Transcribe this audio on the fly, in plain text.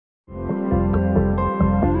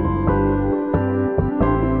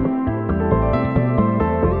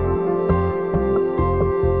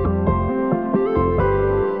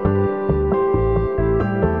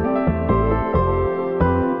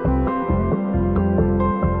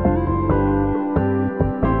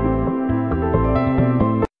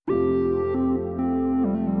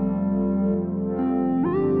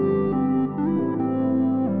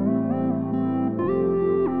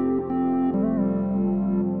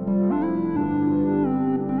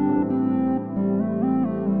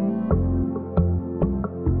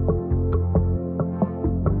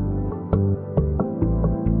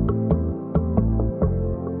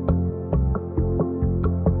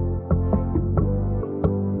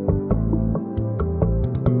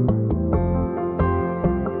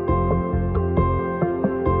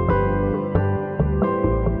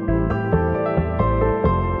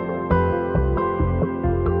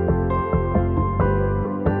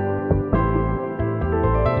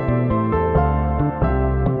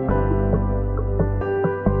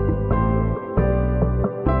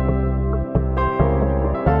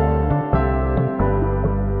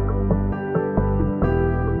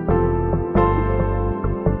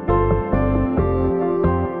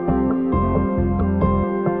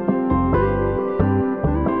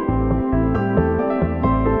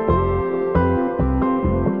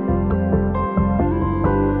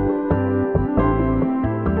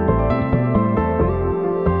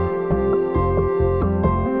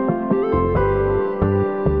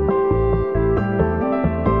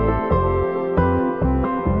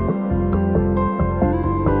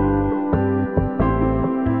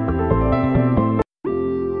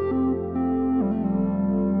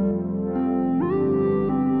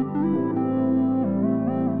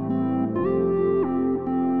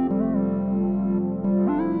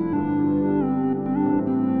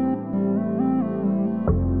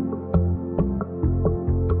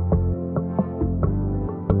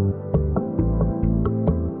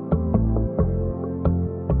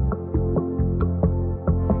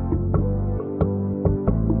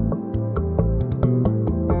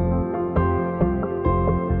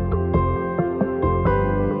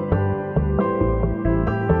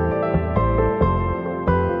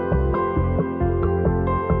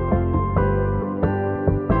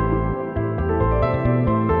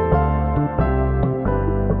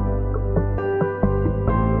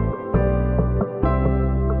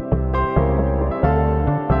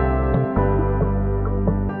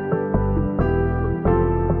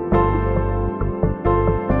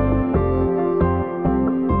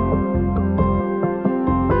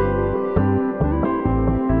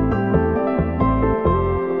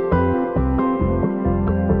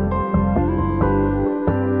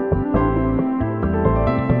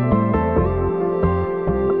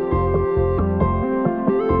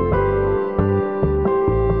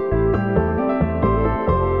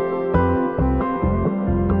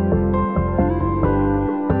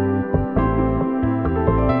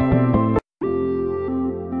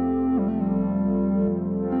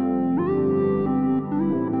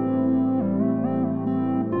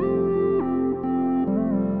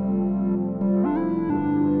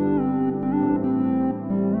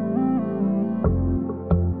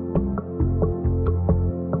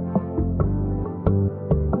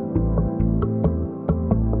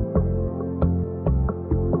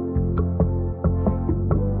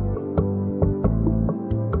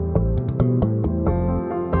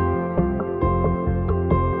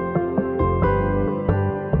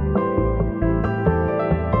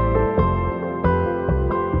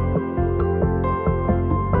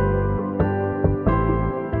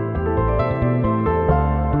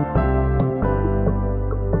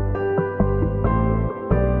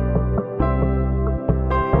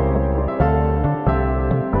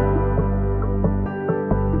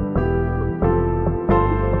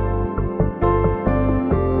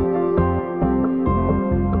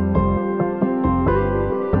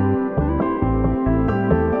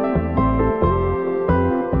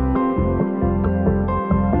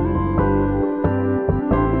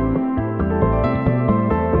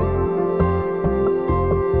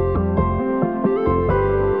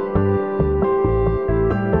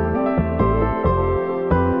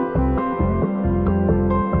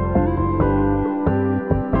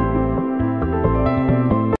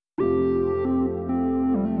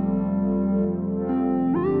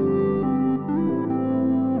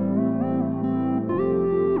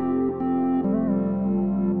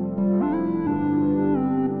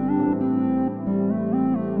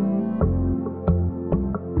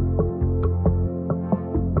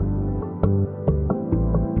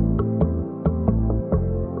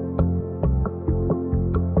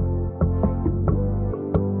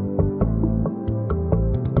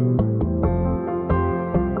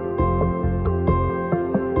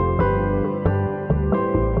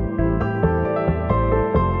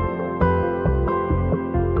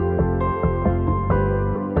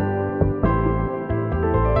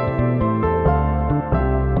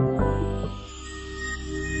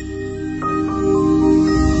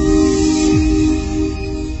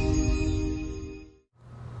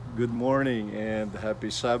morning and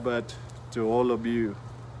happy Sabbath to all of you,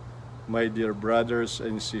 my dear brothers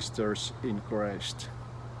and sisters in Christ.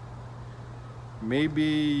 Maybe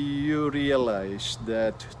you realize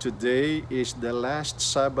that today is the last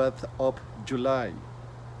Sabbath of July,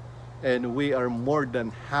 and we are more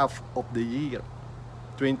than half of the year,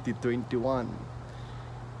 2021.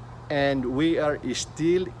 And we are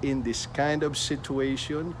still in this kind of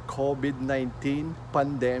situation, COVID-19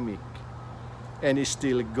 pandemic, and it's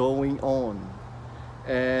still going on.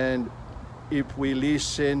 And if we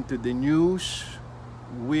listen to the news,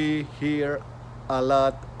 we hear a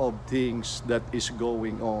lot of things that is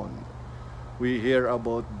going on. We hear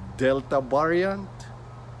about Delta variant,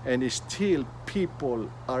 and still people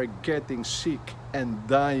are getting sick and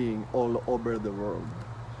dying all over the world.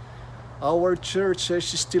 Our church is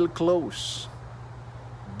still closed,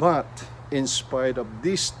 but in spite of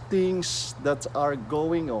these things that are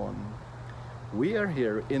going on, we are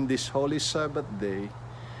here in this Holy Sabbath day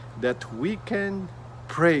that we can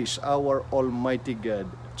praise our Almighty God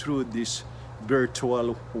through this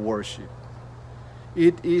virtual worship.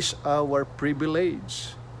 It is our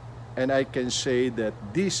privilege, and I can say that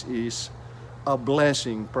this is a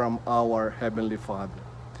blessing from our Heavenly Father.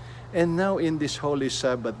 And now in this Holy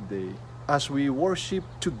Sabbath day, as we worship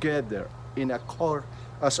together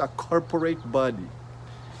as a corporate body,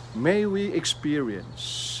 may we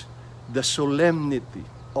experience the solemnity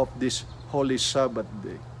of this Holy Sabbath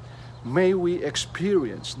day. May we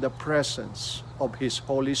experience the presence of His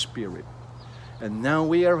Holy Spirit. And now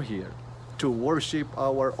we are here to worship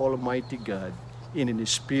our Almighty God in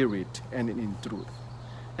spirit and in truth.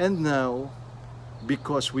 And now,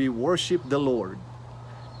 because we worship the Lord,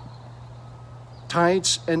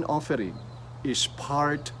 tithes and offering is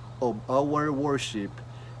part of our worship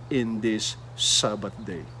in this Sabbath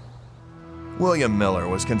day. William Miller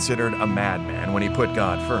was considered a madman when he put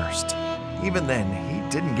God first. Even then, he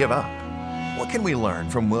didn't give up. What can we learn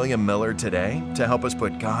from William Miller today to help us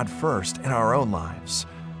put God first in our own lives?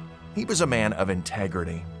 He was a man of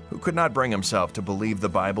integrity who could not bring himself to believe the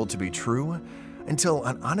Bible to be true until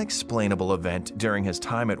an unexplainable event during his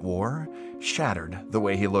time at war shattered the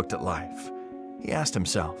way he looked at life. He asked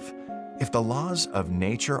himself, if the laws of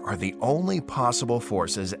nature are the only possible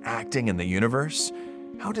forces acting in the universe,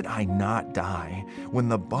 how did I not die when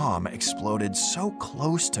the bomb exploded so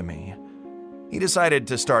close to me? He decided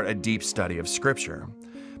to start a deep study of Scripture.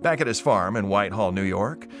 Back at his farm in Whitehall, New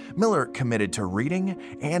York, Miller committed to reading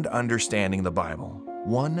and understanding the Bible,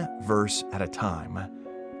 one verse at a time.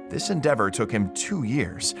 This endeavor took him 2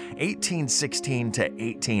 years, 1816 to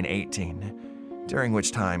 1818. During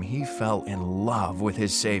which time he fell in love with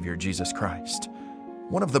his Savior, Jesus Christ.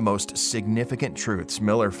 One of the most significant truths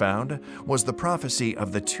Miller found was the prophecy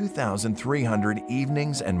of the 2,300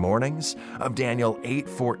 evenings and mornings of Daniel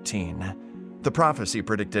 8:14. The prophecy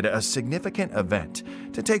predicted a significant event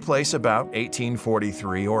to take place about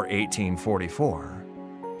 1843 or 1844.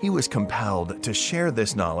 He was compelled to share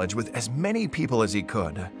this knowledge with as many people as he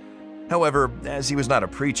could. However, as he was not a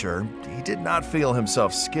preacher, he did not feel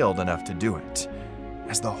himself skilled enough to do it.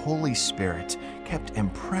 As the Holy Spirit kept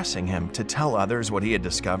impressing him to tell others what he had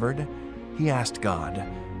discovered, he asked God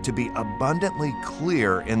to be abundantly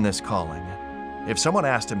clear in this calling. If someone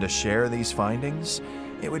asked him to share these findings,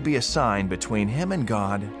 it would be a sign between him and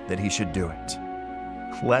God that he should do it.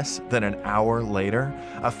 Less than an hour later,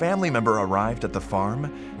 a family member arrived at the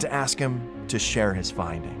farm to ask him to share his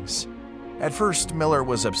findings. At first, Miller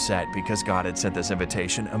was upset because God had sent this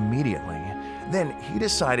invitation immediately. Then he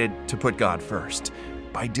decided to put God first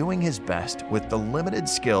by doing his best with the limited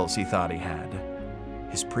skills he thought he had.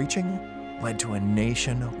 His preaching led to a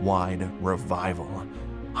nationwide revival.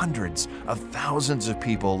 Hundreds of thousands of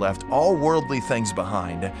people left all worldly things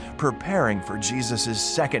behind, preparing for Jesus'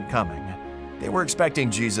 second coming. They were expecting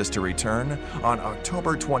Jesus to return on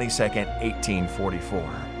October 22nd, 1844.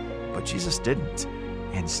 But Jesus didn't.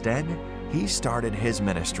 Instead, he started his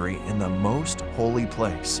ministry in the most holy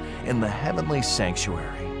place, in the heavenly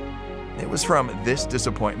sanctuary. It was from this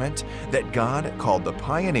disappointment that God called the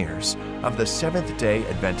pioneers of the Seventh-day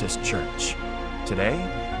Adventist Church. Today,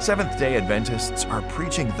 Seventh-day Adventists are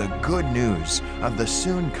preaching the good news of the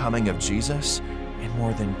soon coming of Jesus in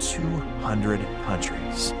more than 200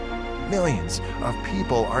 countries. Millions of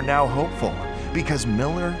people are now hopeful because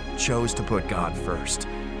Miller chose to put God first,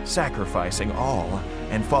 sacrificing all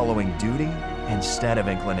and following duty instead of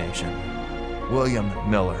inclination. William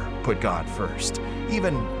Miller put God first,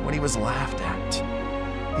 even when he was laughed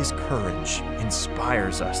at. His courage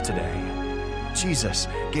inspires us today. Jesus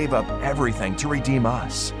gave up everything to redeem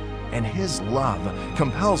us, and His love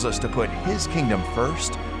compels us to put His kingdom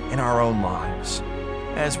first in our own lives.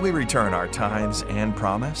 As we return our tithes and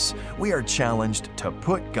promise, we are challenged to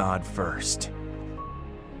put God first.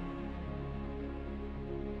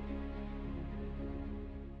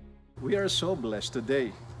 We are so blessed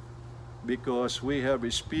today because we have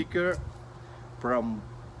a speaker from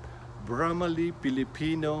Bramalea,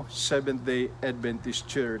 Filipino Seventh-day Adventist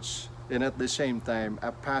Church, and at the same time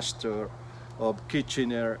a pastor of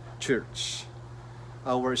Kitchener Church.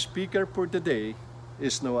 Our speaker for today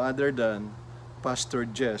is no other than Pastor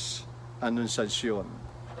Jess Anunciation.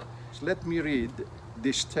 So let me read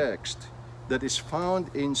this text that is found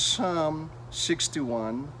in Psalm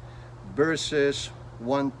 61 verses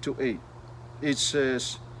 1 to 8. It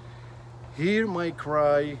says, "Hear my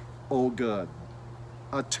cry, O God.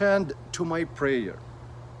 Attend to my prayer.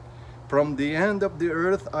 From the end of the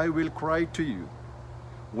earth I will cry to you.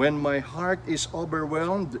 When my heart is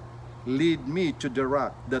overwhelmed, lead me to the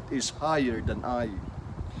rock that is higher than I.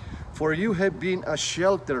 For you have been a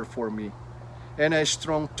shelter for me, and a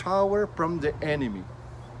strong tower from the enemy.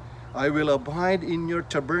 I will abide in your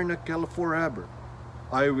tabernacle forever.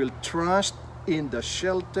 I will trust in the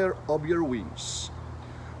shelter of your wings.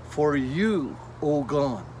 For you, O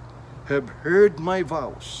God, have heard my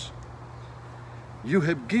vows. You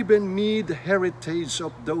have given me the heritage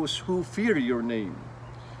of those who fear your name.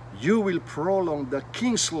 You will prolong the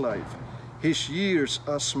king's life, his years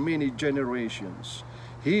as many generations.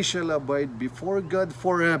 He shall abide before God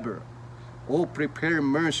forever. O prepare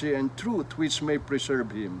mercy and truth which may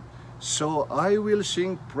preserve him. So I will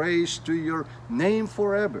sing praise to your name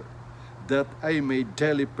forever, that I may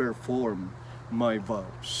daily perform my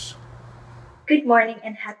vows." Good morning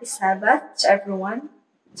and happy Sabbath to everyone.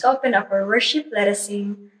 To open up our worship, let us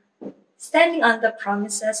sing Standing on the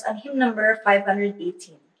Promises on hymn number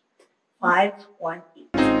 518.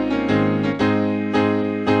 518.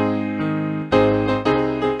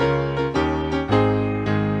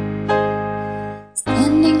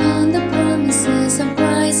 Standing on the promises of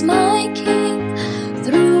Christ my King,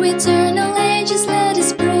 through eternal ages let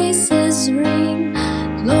his praises ring.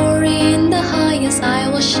 Glory in the highest I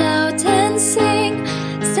will shout and sing,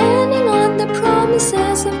 standing on the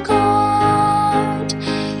promises of God.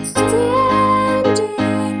 Standing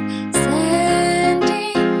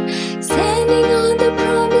on the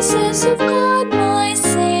promises of God, my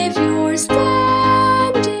Savior,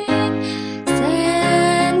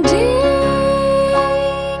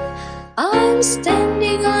 I'm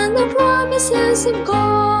standing on the promises of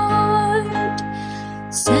God,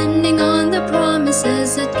 standing on the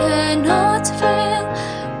promises that cannot fail.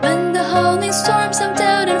 When the howling storms of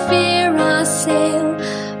doubt and fear assail,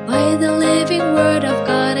 by the living word of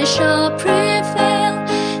God I shall prevail.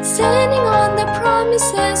 Standing on the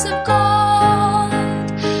promises of God,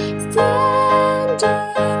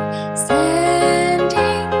 standing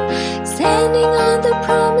on the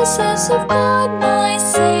promises of God, my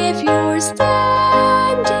Savior,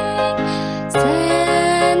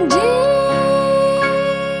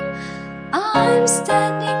 I'm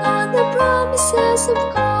standing on the promises of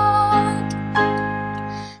God,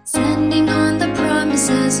 standing on the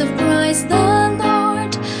promises of Christ the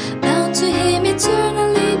Lord, bound to him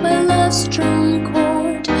eternally by love's strong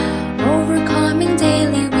cord, overcoming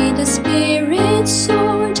daily with the Spirit's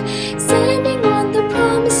sword, standing on the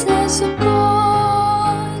promises of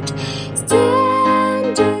God,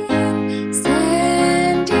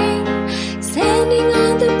 standing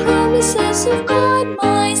on the promises of God,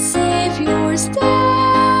 my Savior,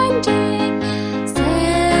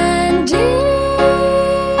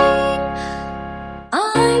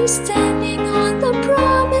 I'm standing on the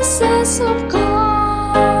promises of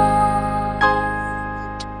God.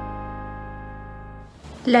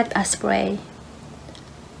 Let us pray.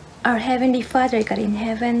 Our Heavenly Father, God in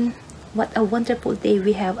heaven, what a wonderful day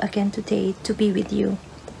we have again today to be with you,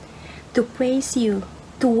 to praise you,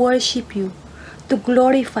 to worship you, to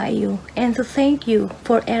glorify you, and to thank you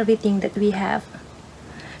for everything that we have.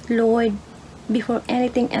 Lord, before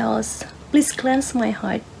anything else, please cleanse my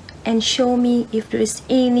heart and show me if there is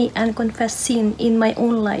any unconfessed sin in my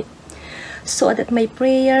own life, so that my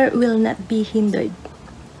prayer will not be hindered.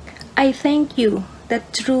 I thank you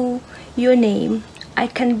that through your name, I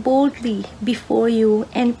can boldly before you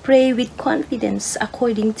and pray with confidence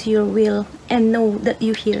according to your will and know that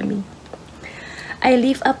you hear me. I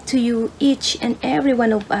lift up to you each and every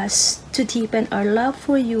one of us to deepen our love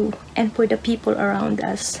for you and for the people around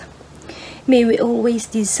us. May we always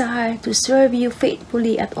desire to serve you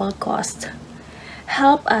faithfully at all costs.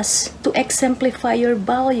 Help us to exemplify your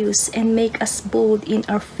values and make us bold in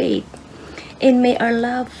our faith. And may our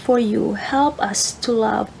love for you help us to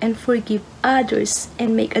love and forgive others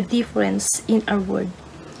and make a difference in our world.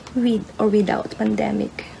 with or without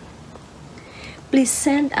pandemic. Please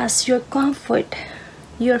send us your comfort,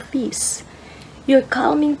 your peace, your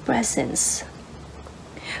calming presence,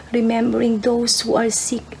 remembering those who are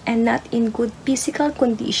sick and not in good physical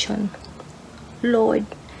condition. Lord,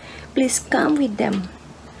 please come with them.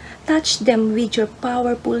 Touch them with your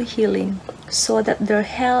powerful healing so that their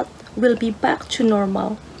health will be back to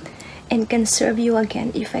normal and can serve you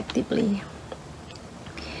again effectively.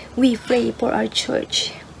 We pray for our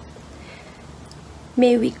church.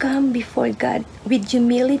 May we come before God with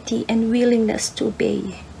humility and willingness to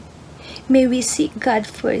obey. May we seek God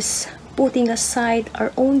first, putting aside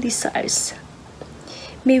our own desires.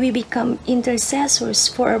 May we become intercessors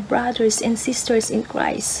for our brothers and sisters in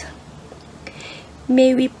Christ.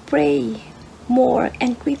 May we pray more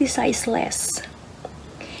and criticize less.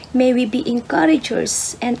 May we be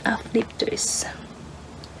encouragers and uplifters.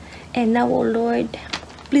 And now, O Lord,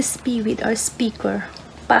 please be with our speaker,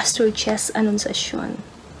 Pastor Jess Anunciation.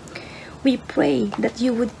 We pray that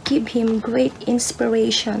you would give him great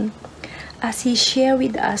inspiration as he shares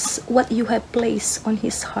with us what you have placed on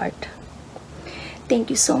his heart. Thank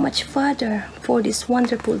you so much, Father, for this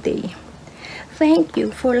wonderful day. Thank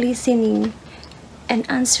you for listening and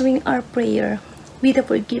answering our prayer with the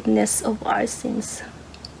forgiveness of our sins.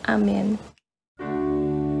 Amen.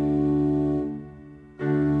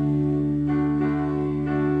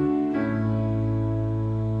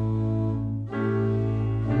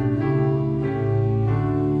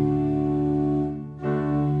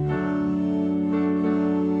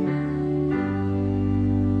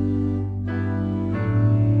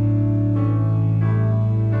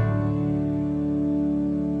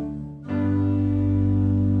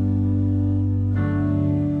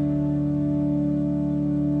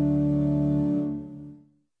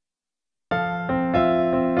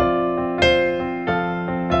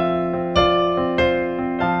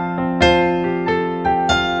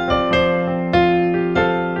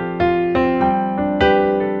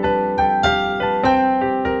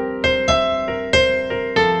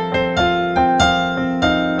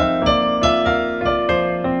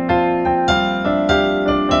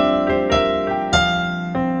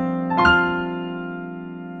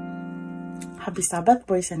 Happy Sabbath,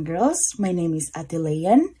 boys and girls. My name is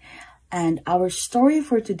Atileyan, and our story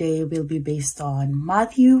for today will be based on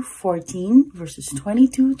Matthew 14, verses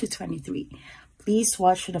 22 to 23. Please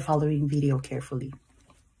watch the following video carefully.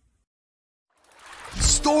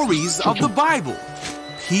 Stories of the Bible.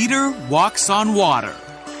 Peter walks on water.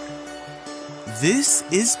 This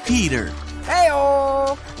is Peter.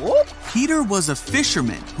 Hey-o! Whoop! Peter was a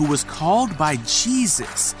fisherman who was called by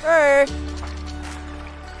Jesus. Hey!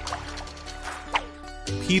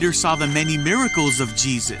 Peter saw the many miracles of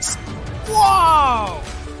Jesus. Whoa!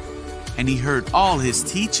 And he heard all his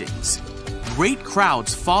teachings. Great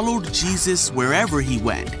crowds followed Jesus wherever he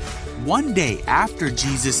went. One day after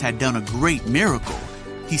Jesus had done a great miracle,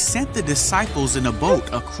 he sent the disciples in a boat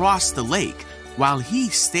across the lake while he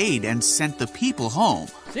stayed and sent the people home.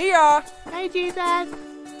 See ya! Hey, Jesus!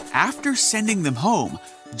 After sending them home,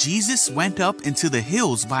 Jesus went up into the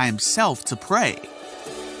hills by himself to pray.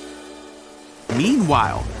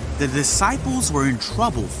 Meanwhile, the disciples were in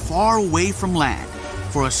trouble far away from land,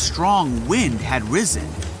 for a strong wind had risen,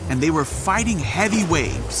 and they were fighting heavy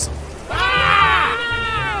waves.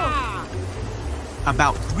 Ah!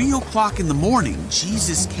 About 3 o'clock in the morning,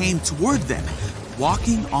 Jesus came toward them,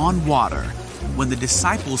 walking on water. When the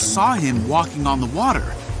disciples saw him walking on the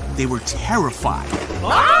water, they were terrified.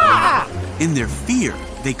 Ah! In their fear,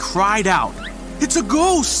 they cried out, "It's a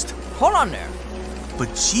ghost!" Hold on there.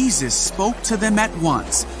 But Jesus spoke to them at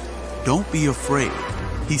once. "Don't be afraid,"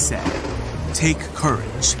 he said. "Take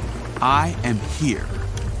courage. I am here."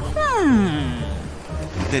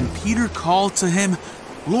 Then Peter called to him,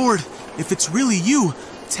 "Lord, if it's really you,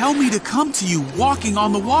 tell me to come to you walking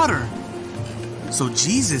on the water." So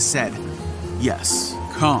Jesus said, "Yes,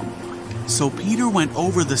 come." So Peter went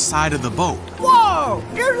over the side of the boat. Whoa!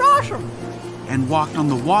 This is awesome! And walked on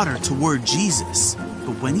the water toward Jesus.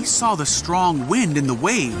 But when he saw the strong wind and the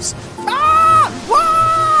waves,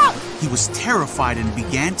 he was terrified and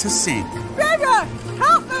began to sing. Jesus,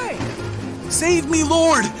 help me! "Save me,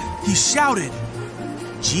 Lord!" he shouted.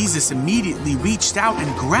 Jesus immediately reached out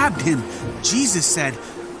and grabbed him. Jesus said,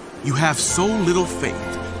 "You have so little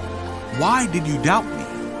faith. Why did you doubt me?"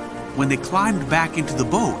 When they climbed back into the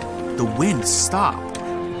boat, the wind stopped.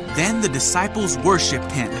 Then the disciples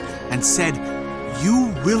worshipped him and said,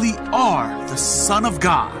 "You really are the Son of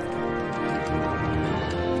God."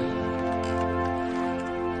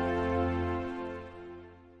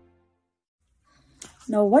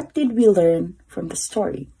 Now, what did we learn from the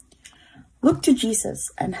story? Look to Jesus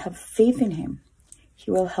and have faith in him. He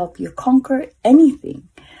will help you conquer anything.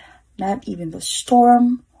 Not even the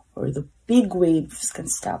storm or the big waves can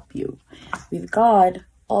stop you. With God,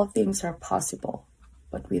 all things are possible.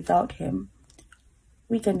 But without him,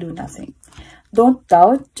 we can do nothing. Don't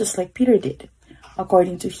doubt, just like Peter did,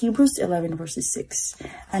 according to Hebrews 11 verses 6.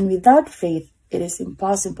 And without faith, it is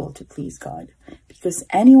impossible to please God, because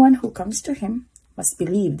anyone who comes to him must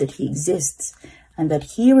believe that he exists and that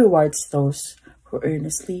he rewards those who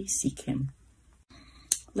earnestly seek him.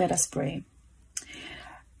 Let us pray.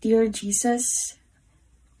 Dear Jesus,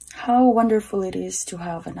 how wonderful it is to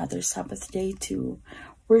have another Sabbath day to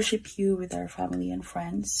worship you with our family and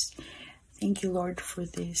friends. Thank you, Lord, for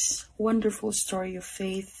this wonderful story of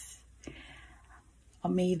faith.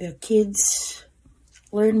 May the kids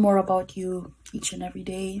learn more about you each and every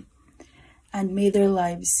day, and may their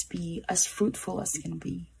lives be as fruitful as can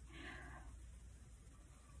be.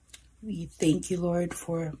 We thank you, Lord,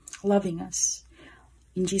 for loving us.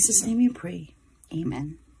 In Jesus' name we pray.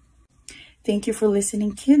 Amen. Thank you for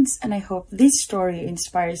listening, kids, and I hope this story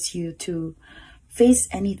inspires you to face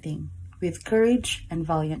anything with courage and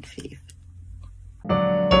valiant faith.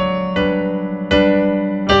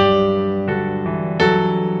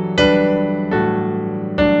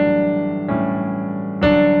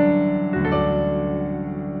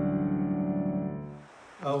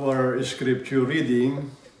 Our scripture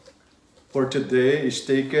reading for today is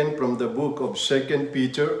taken from the book of 2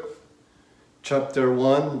 Peter, chapter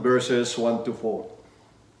 1, verses 1 to 4.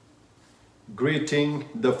 Greeting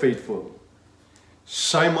the faithful.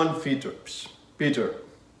 Simon Peter,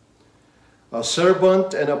 a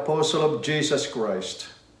servant and apostle of Jesus Christ,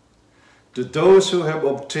 to those who have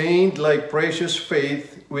obtained like precious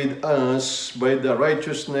faith with us by the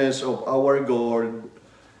righteousness of our God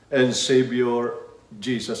and Savior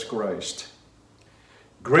Jesus Christ.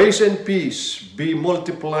 Grace and peace be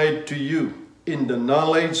multiplied to you in the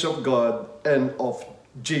knowledge of God and of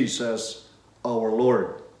Jesus our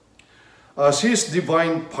Lord, as his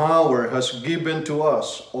divine power has given to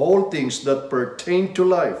us all things that pertain to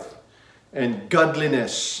life and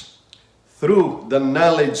godliness through the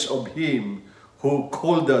knowledge of him who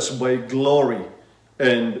called us by glory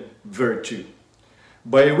and virtue,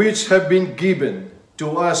 by which have been given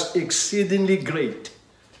to us exceedingly great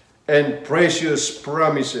and precious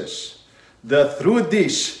promises, that through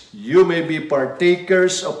this you may be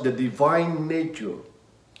partakers of the divine nature,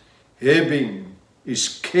 having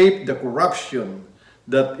escaped the corruption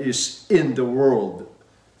that is in the world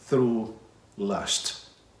through lust.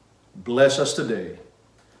 Bless us today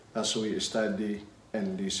as we study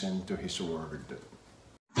and listen to his word.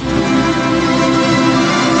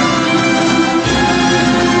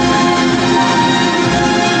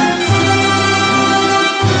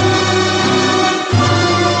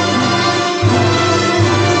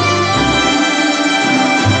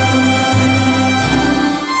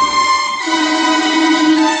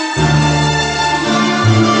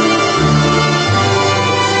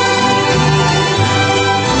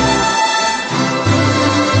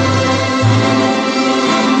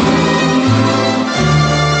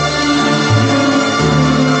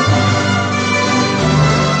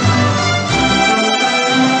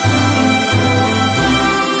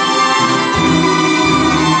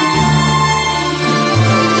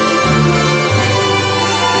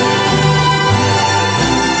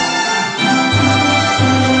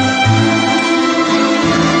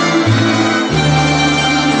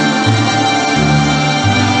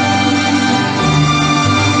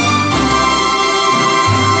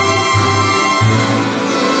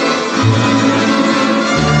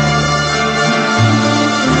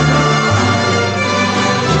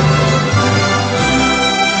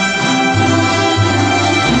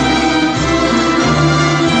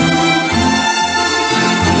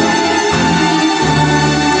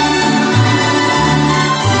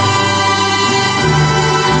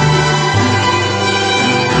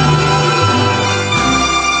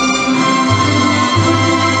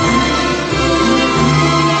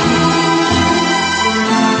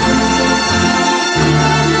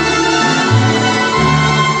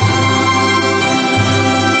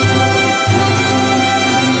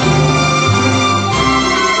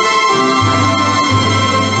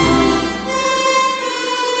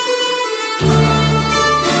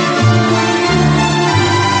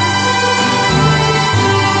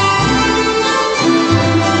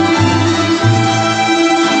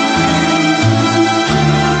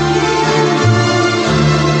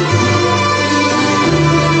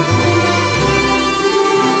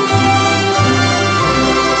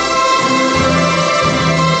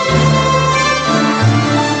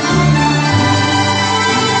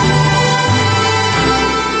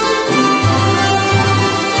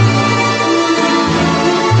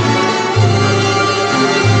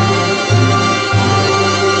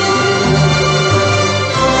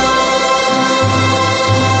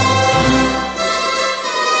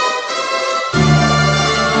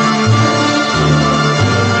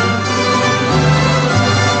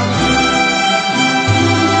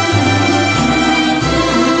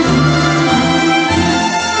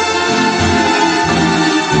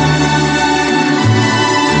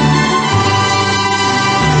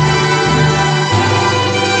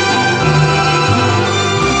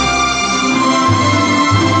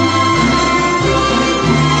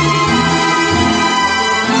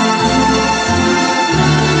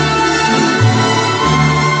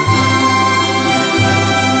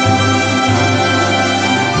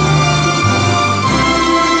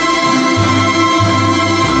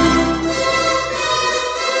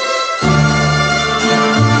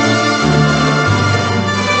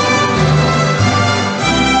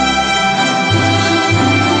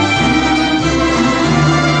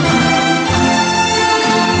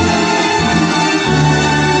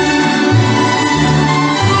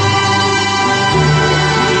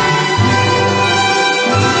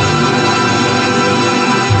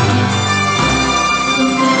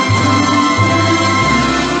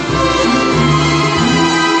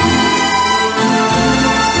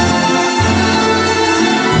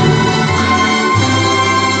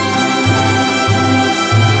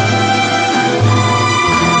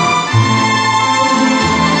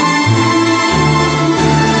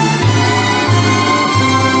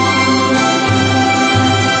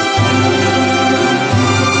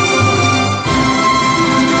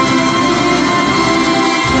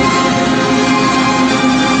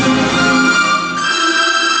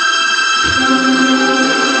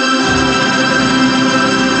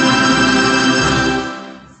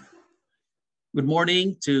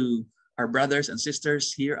 morning to our brothers and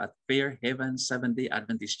sisters here at Fair Havens Seventh-day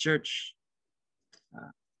Adventist Church.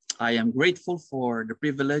 I am grateful for the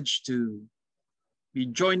privilege to be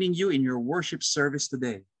joining you in your worship service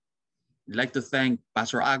today. I'd like to thank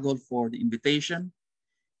Pastor Agol for the invitation.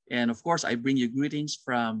 And of course, I bring you greetings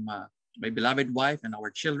from my beloved wife and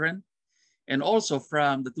our children, and also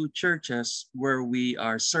from the two churches where we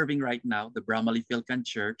are serving right now, the Bramalea Philcan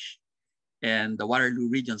Church and the Waterloo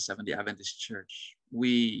Region Seventh-day Adventist Church.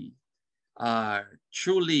 We are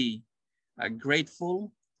truly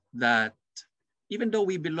grateful that even though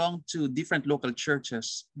we belong to different local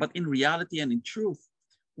churches, but in reality and in truth,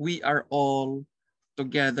 we are all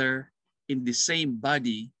together in the same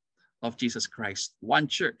body of Jesus Christ. One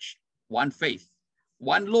church, one faith,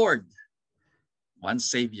 one Lord, one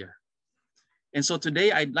Savior. And so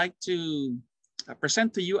today I'd like to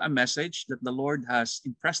present to you a message that the Lord has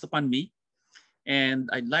impressed upon me. And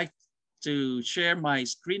I'd like to share my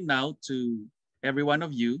screen now to every one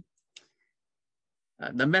of you.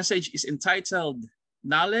 The message is entitled,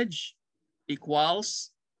 Knowledge Equals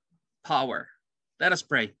Power. Let us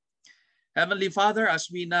pray. Heavenly Father, as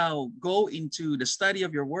we now go into the study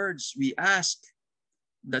of your words, we ask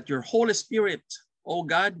that your Holy Spirit, oh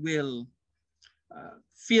God, will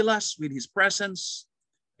fill us with his presence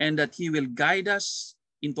and that he will guide us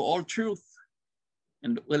into all truth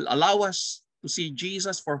and will allow us to see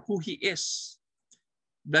Jesus for who he is.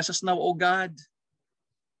 Bless us now, oh God.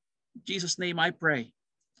 In Jesus' name I pray.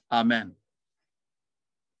 Amen.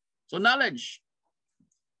 So knowledge.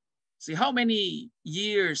 See, how many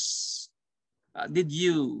years did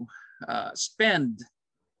you spend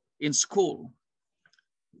in school?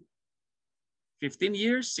 15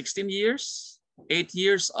 years, 16 years, 8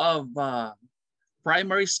 years of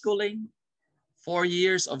primary schooling, 4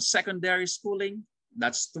 years of secondary schooling,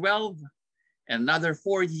 that's 12, and another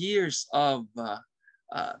 4 years of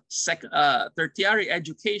tertiary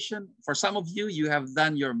education. For some of you, you have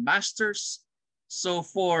done your master's. So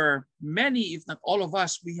for many, if not all of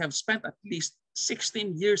us, we have spent at least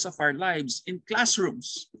 16 years of our lives in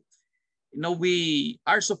classrooms. You know, we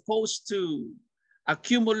are supposed to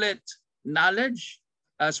accumulate knowledge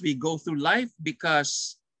as we go through life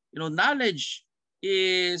because, you know, knowledge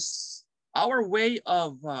is our way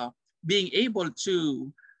of being able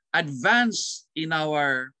to advance in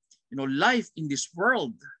our, you know, life in this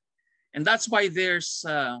world. And that's why there's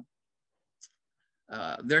a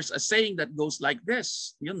saying that goes like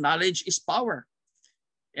this, you know, knowledge is power.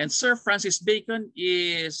 And Sir Francis Bacon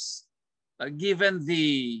is given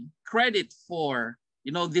the credit for,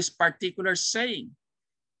 you know, this particular saying.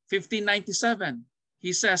 1597,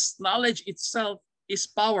 he says, knowledge itself is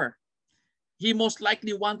power. He most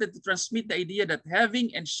likely wanted to transmit the idea that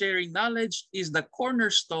having and sharing knowledge is the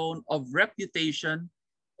cornerstone of reputation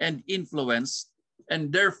and influence,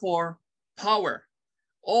 and therefore power.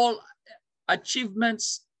 All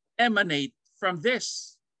achievements emanate from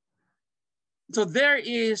this. So there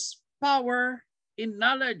is power in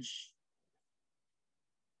knowledge.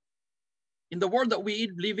 In the world that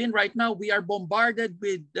we live in right now, we are bombarded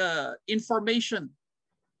with information.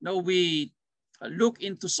 You know, we look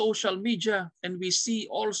into social media and we see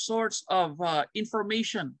all sorts of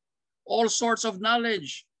information, all sorts of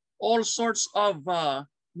knowledge, all sorts of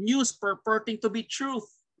news purporting to be truth.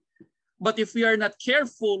 But if we are not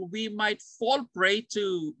careful, we might fall prey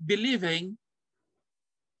to believing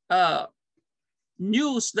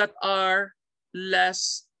news that are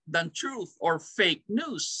less than truth or fake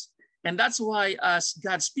news. And that's why as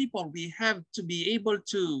God's people, we have to be able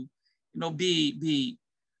to, you know, be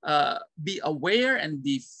aware and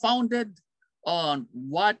be founded on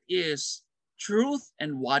what is truth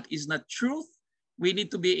and what is not truth. We need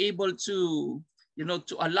to be able to, you know,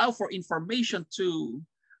 to allow for information to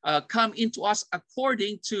come into us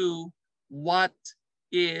according to what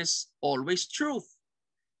is always truth.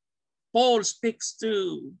 Paul speaks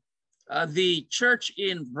to the church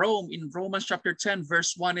in Rome in Romans chapter 10,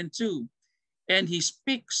 verse 1 and 2. And he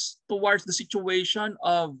speaks towards the situation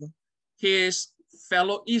of his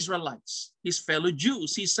fellow Israelites, his fellow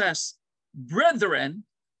Jews. He says, brethren,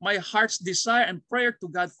 my heart's desire and prayer to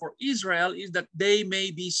God for Israel is that they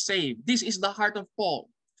may be saved. This is the heart of Paul.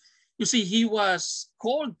 You see, he was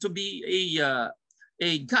called to be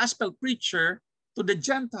a gospel preacher to the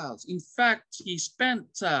Gentiles. In fact, he spent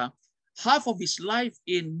half of his life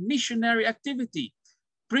in missionary activity,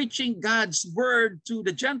 preaching God's word to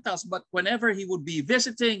the Gentiles. But whenever he would be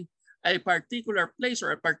visiting a particular place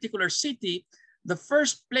or a particular city, the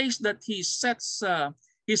first place that he sets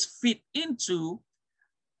his feet into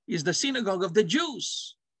is the synagogue of the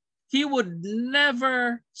Jews. He would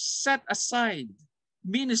never set aside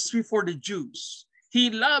ministry for the Jews. He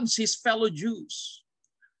loves his fellow Jews.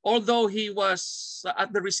 Although he was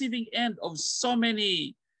at the receiving end of so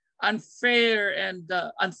many unfair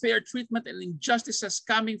treatment and injustices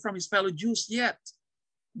coming from his fellow Jews, yet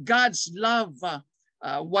God's love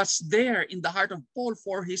was there in the heart of Paul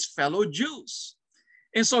for his fellow Jews.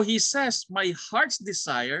 And so he says, my heart's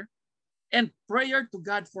desire and prayer to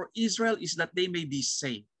God for Israel is that they may be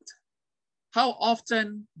saved. How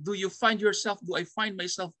often do I find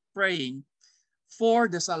myself praying for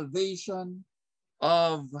the salvation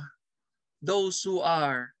of those who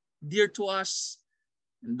are dear to us,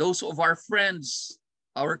 and those of our friends,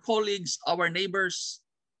 our colleagues, our neighbors?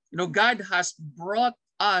 God has brought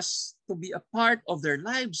us to be a part of their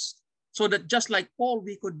lives so that just like Paul,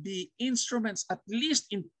 we could be instruments at least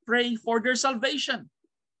in praying for their salvation.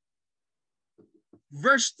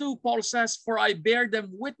 Verse 2, Paul says, for I bear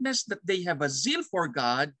them witness that they have a zeal for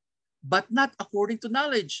God, but not according to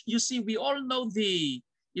knowledge. You see, we all know the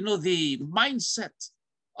mindset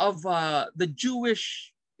of the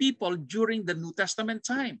Jewish people during the New Testament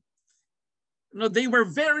time. They were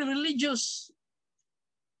very religious.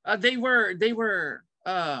 They were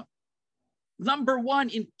number one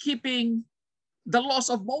in keeping the laws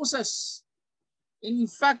of Moses. In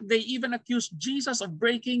fact, they even accused Jesus of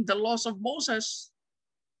breaking the laws of Moses.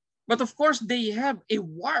 But of course, they have a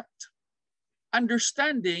warped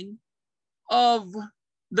understanding of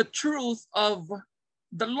the truth of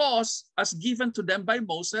the laws as given to them by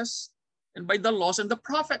Moses and by the laws and the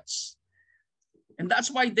prophets. And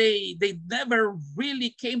that's why they never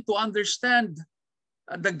really came to understand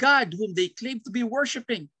the God whom they claimed to be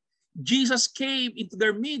worshiping. Jesus came into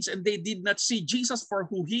their midst and they did not see Jesus for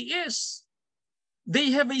who he is.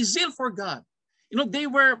 They have a zeal for God. They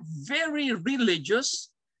were very religious.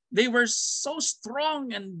 They were so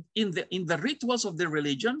strong and in the rituals of their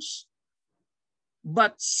religions,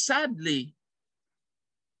 but sadly,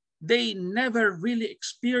 they never really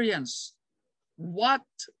experienced what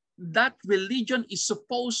that religion is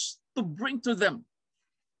supposed to bring to them,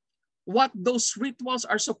 what those rituals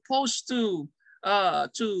are supposed to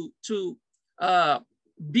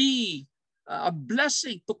be a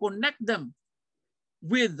blessing to connect them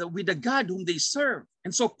with the God whom they serve.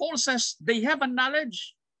 And so Paul says they have a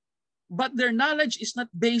knowledge, but their knowledge is not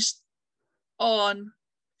based on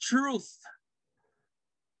truth.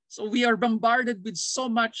 So we are bombarded with so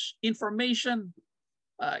much information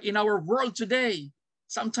in our world today.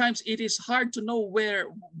 Sometimes it is hard to know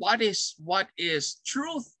what is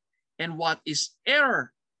truth and what is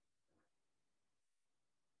error.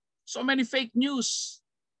 So many fake news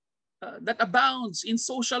that abounds in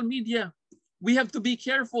social media. We have to be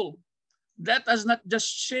careful. Let us not just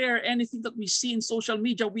share anything that we see in social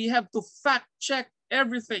media. We have to fact check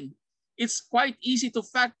everything. It's quite easy to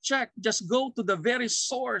fact check. Just go to the very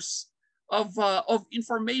source of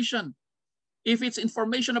information. If it's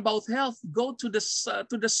information about health, go to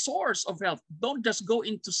the source of health. Don't just go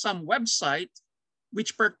into some website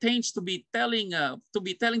which pertains to be telling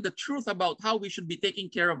the truth about how we should be taking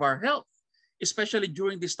care of our health, especially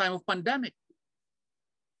during this time of pandemic.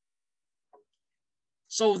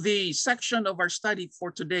 So the section of our study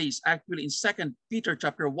for today is actually in 2 Peter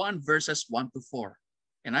chapter 1, verses 1 to 4.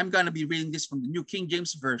 And I'm going to be reading this from the New King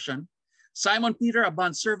James Version. Simon Peter, a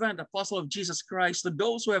bondservant, apostle of Jesus Christ, to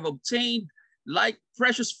those who have obtained like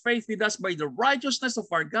precious faith with us by the righteousness of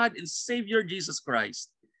our God and Savior Jesus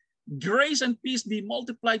Christ. Grace and peace be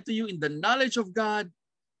multiplied to you in the knowledge of God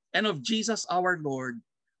and of Jesus our Lord,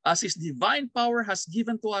 as his divine power has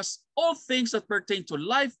given to us all things that pertain to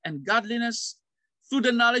life and godliness, through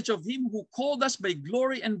the knowledge of him who called us by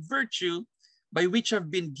glory and virtue, by which have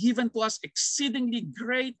been given to us exceedingly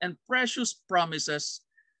great and precious promises,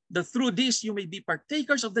 that through this you may be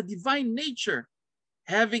partakers of the divine nature,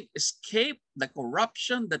 having escaped the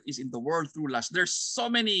corruption that is in the world through lust. There's so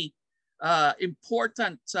many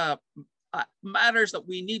important matters that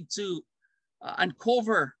we need to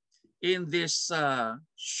uncover in this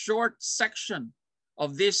short section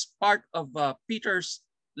of this part of Peter's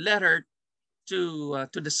letter to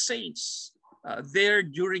the saints there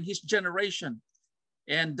during his generation.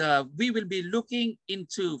 And we will be looking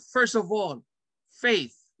into, first of all,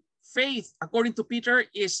 faith. Faith, according to Peter,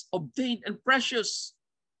 is obtained and precious.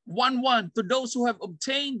 1:1, to those who have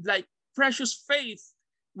obtained like precious faith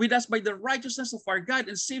with us by the righteousness of our God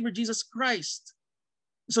and Savior Jesus Christ.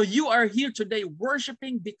 So you are here today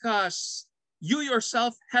worshiping because you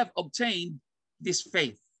yourself have obtained this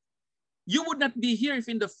faith. You would not be here if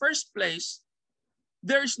in the first place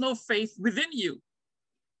there is no faith within you.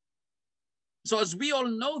 So as we all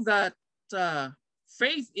know that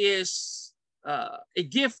faith is a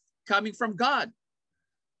gift coming from God.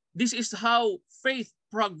 This is how faith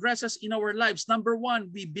progresses in our lives. Number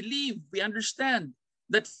one, we believe, we understand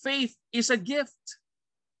that faith is a gift.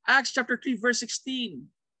 Acts chapter 3, verse 16.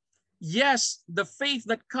 Yes, the faith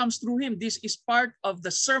that comes through him. This is part of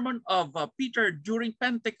the sermon of Peter during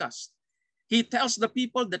Pentecost. He tells the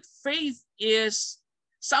people that faith is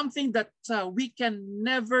something that we can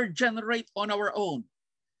never generate on our own.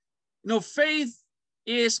 Faith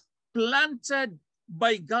is planted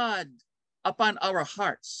by God upon our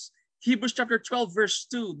hearts. Hebrews chapter 12, verse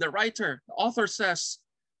 2, the author says,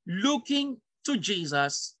 looking to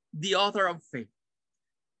Jesus, the author of faith.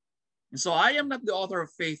 And so I am not the author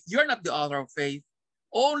of faith. You're not the author of faith.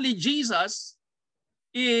 Only Jesus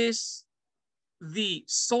is the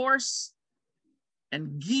source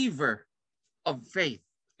and giver of faith.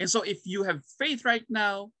 And so if you have faith right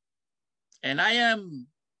now, and I am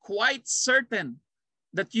quite certain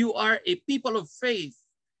that you are a people of faith,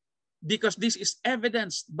 because this is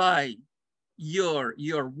evidenced by your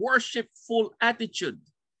worshipful attitude,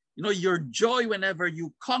 your joy whenever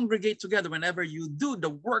you congregate together, whenever you do the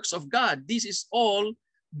works of God. This is all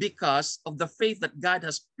because of the faith that God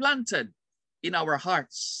has planted in our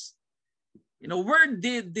hearts. Where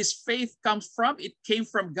did this faith come from? It came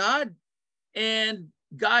from God, and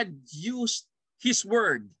God used his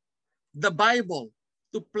word, the Bible,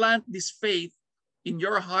 to plant this faith in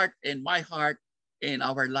your heart and my heart and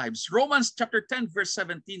our lives. Romans chapter 10, verse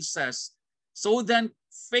 17 says, so then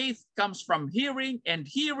faith comes from hearing, and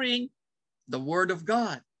hearing the word of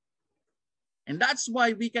God. And that's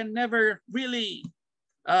why we can never really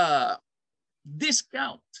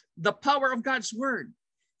discount the power of God's word.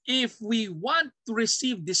 If we want to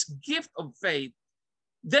receive this gift of faith,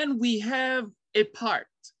 then we have a part.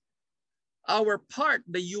 Our part,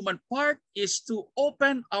 the human part, is to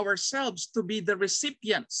open ourselves to be the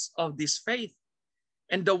recipients of this faith.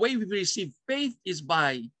 And the way we receive faith is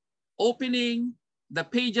by opening the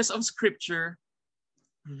pages of Scripture,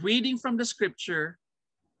 reading from the Scripture,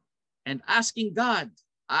 and asking God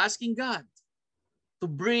to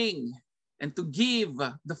bring and to give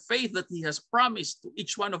the faith that he has promised to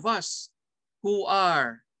each one of us who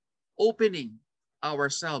are opening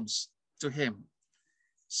ourselves to him.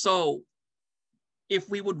 So if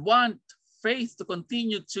we would want faith to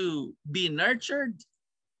continue to be nurtured,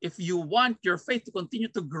 if you want your faith to continue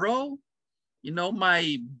to grow,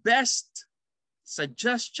 my best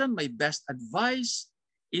suggestion, my best advice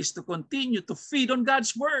is to continue to feed on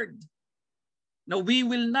God's word. Now, we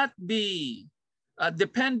will not be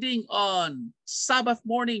depending on Sabbath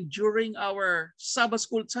morning during our Sabbath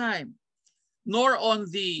school time, nor on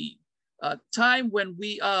the time when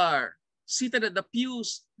we are seated at the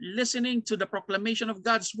pews listening to the proclamation of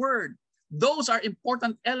God's word. Those are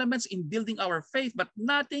important elements in building our faith, but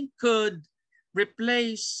nothing could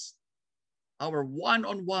replace our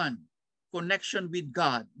one-on-one connection with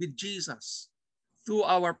God, with Jesus, through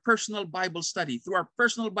our personal Bible study, through our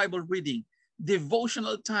personal Bible reading,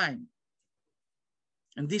 devotional time.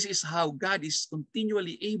 And this is how God is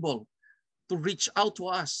continually able to reach out to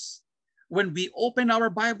us. When we open our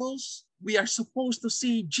Bibles, we are supposed to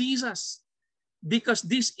see Jesus, because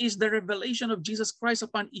this is the revelation of Jesus Christ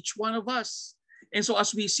upon each one of us. And so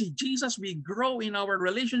as we see Jesus, we grow in our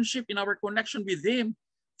relationship, in our connection with him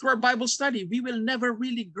through our Bible study. We will never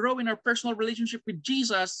really grow in our personal relationship with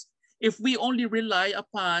Jesus if we only rely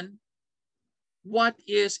upon what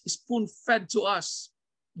is spoon-fed to us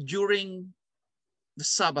during the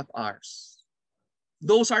Sabbath hours.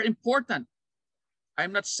 Those are important.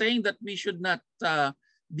 I'm not saying that we should not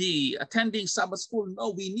be attending Sabbath school. No,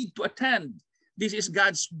 we need to attend. This is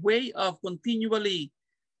God's way of continually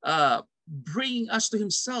bringing us to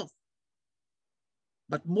himself.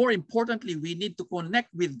 But more importantly, we need to connect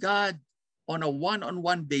with God on a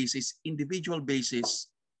one-on-one basis, individual basis,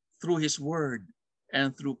 through his word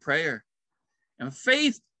and through prayer. And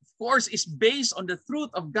faith, of course, is based on the truth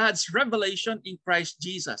of God's revelation in Christ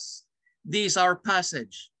Jesus. This is our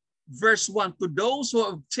passage. Verse 1, to those who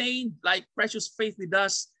obtained like precious faith with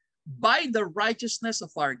us by the righteousness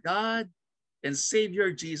of our God and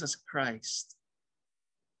Savior Jesus Christ.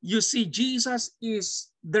 You see, Jesus is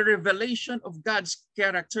the revelation of God's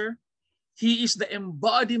character. He is the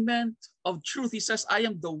embodiment of truth. He says, I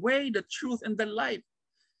am the way, the truth, and the life.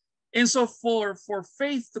 And so for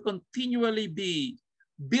faith to continually be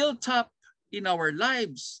built up in our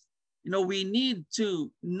lives, we need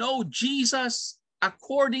to know Jesus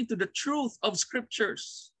according to the truth of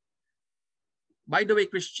scriptures. By the way,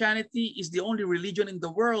 Christianity is the only religion in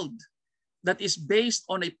the world that is based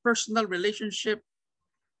on a personal relationship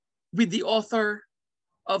with the author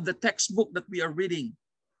of the textbook that we are reading.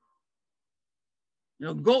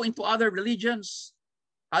 Go into other religions,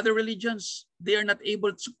 Other religions, they are not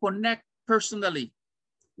able to connect personally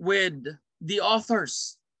with the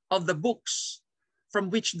authors of the books from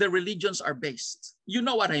which the religions are based. You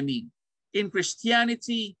know what I mean. In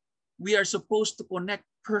Christianity, we are supposed to connect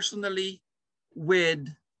personally with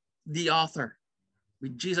the author,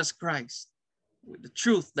 with Jesus Christ, with the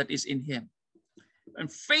truth that is in him.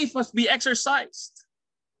 And faith must be exercised.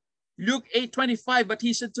 Luke 8:25, but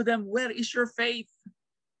he said to them, where is your faith?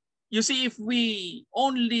 You see, if we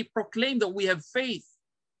only proclaim that we have faith,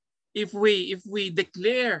 if we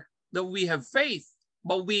declare that we have faith,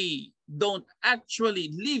 but we don't actually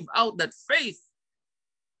live out that faith,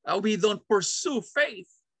 we don't pursue faith,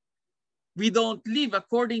 we don't live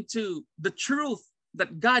according to the truth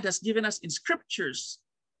that God has given us in scriptures,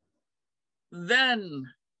 then,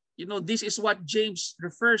 this is what James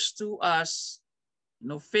refers to as,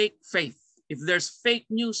 fake faith. If there's fake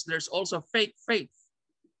news, there's also fake faith.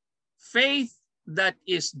 Faith that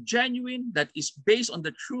is genuine, that is based on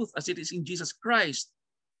the truth as it is in Jesus Christ,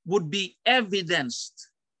 would be evidenced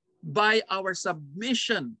by our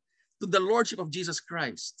submission to the Lordship of Jesus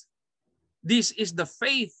Christ. This is the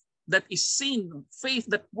faith that is seen, faith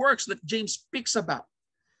that works, that James speaks about.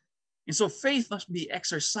 And so faith must be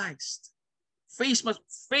exercised. Faith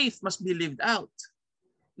must be lived out.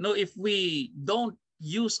 If we don't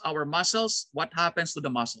use our muscles, what happens to the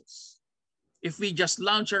muscles? If we just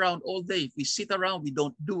lounge around all day, if we sit around, we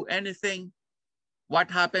don't do anything, what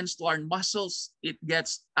happens to our muscles? It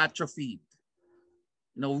gets atrophied.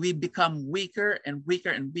 We become weaker and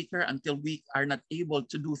weaker and weaker until we are not able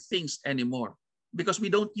to do things anymore because we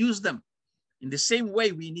don't use them. In the same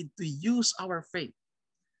way, we need to use our faith.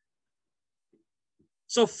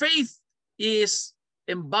 So faith is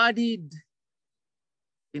embodied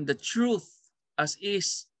in the truth as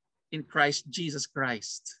is in Christ Jesus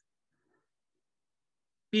Christ.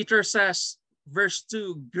 Peter says, verse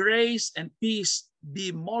 2, grace and peace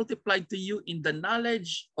be multiplied to you in the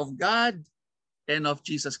knowledge of God and of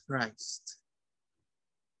Jesus Christ.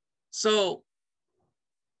 So,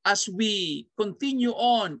 as we continue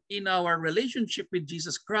on in our relationship with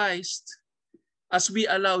Jesus Christ, as we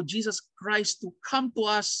allow Jesus Christ to come to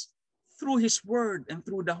us through his word and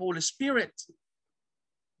through the Holy Spirit,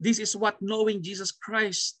 this is what knowing Jesus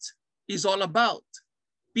Christ is all about.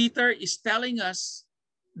 Peter is telling us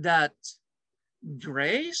that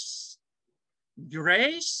grace,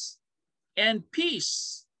 and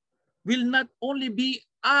peace will not only be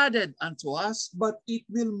added unto us, but it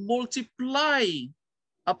will multiply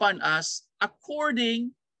upon us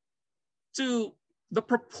according to the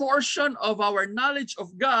proportion of our knowledge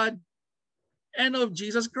of God and of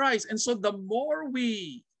Jesus Christ. And so the more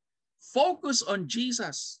we focus on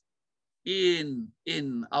Jesus in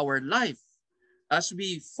our life, as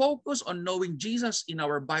we focus on knowing Jesus in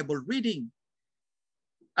our Bible reading,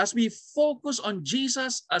 as we focus on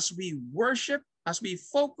Jesus as we worship, as we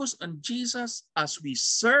focus on Jesus as we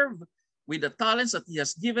serve with the talents that he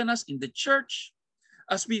has given us in the church,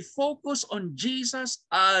 as we focus on Jesus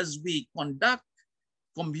as we conduct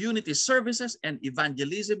community services and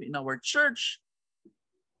evangelism in our church,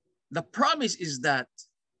 the promise is that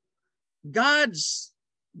God's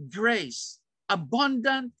grace,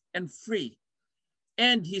 abundant and free,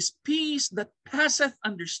 and his peace that passeth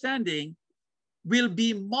understanding will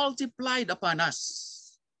be multiplied upon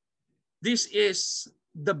us. This is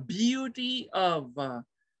the beauty of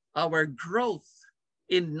our growth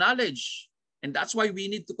in knowledge. And that's why we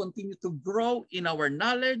need to continue to grow in our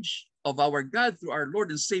knowledge of our God through our Lord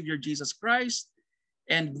and Savior Jesus Christ.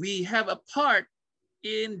 And we have a part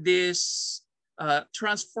in this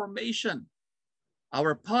transformation.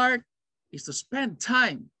 Our part is to spend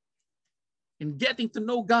time in getting to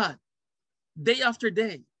know God day after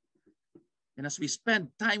day. And as we spend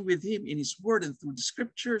time with him in his word and through the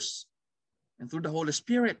scriptures and through the Holy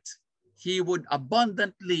Spirit, he would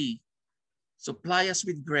abundantly supply us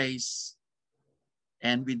with grace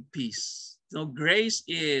and with peace. Grace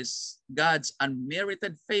is God's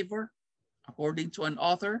unmerited favor, according to an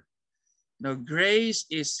author. Grace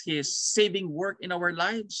is his saving work in our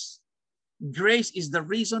lives. Grace is the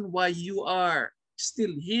reason why you are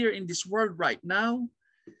still here in this world right now.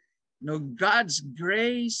 God's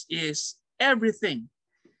grace is everything.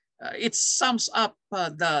 It sums up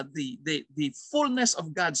the fullness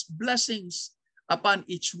of God's blessings upon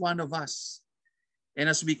each one of us. And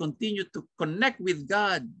as we continue to connect with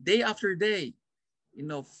God day after day,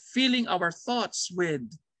 filling our thoughts with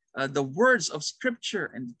the words of Scripture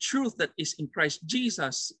and the truth that is in Christ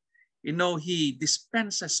Jesus, he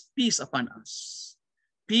dispenses peace upon us.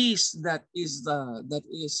 Peace that is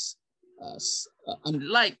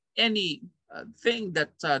unlike any thing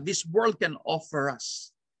that this world can offer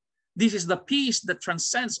us. This is the peace that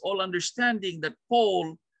transcends all understanding that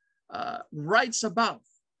Paul writes about.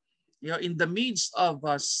 In the midst of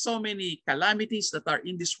so many calamities that are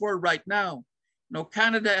in this world right now,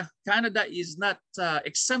 Canada is not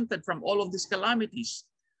exempted from all of these calamities.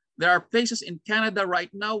 There are places in Canada right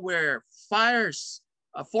now where fires,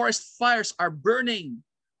 forest fires, are burning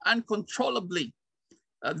uncontrollably.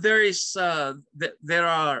 There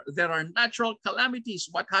are natural calamities.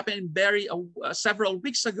 What happened in Barrie several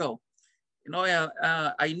weeks ago?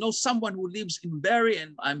 I know someone who lives in Barrie,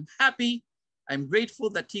 and I'm happy. I'm grateful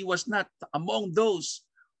that he was not among those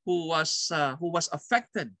who was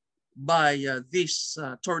affected by this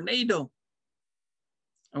tornado.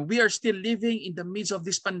 And we are still living in the midst of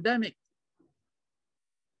this pandemic.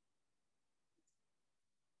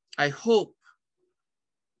 I hope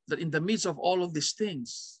that in the midst of all of these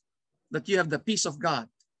things, that you have the peace of God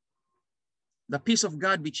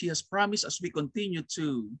which He has promised as we continue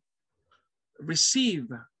to receive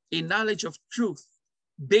a knowledge of truth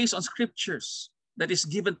based on scriptures that is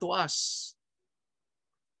given to us.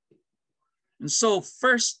 And so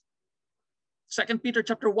Second Peter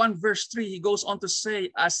chapter 1 verse 3, he goes on to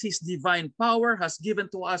say, as His divine power has given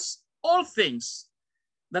to us all things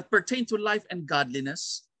that pertain to life and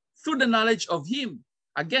godliness through the knowledge of Him.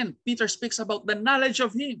 Again, Peter speaks about the knowledge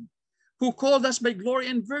of Him who called us by glory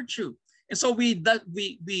and virtue. And so we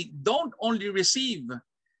don't only receive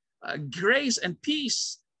grace and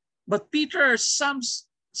peace, but Peter sums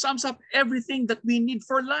up everything that we need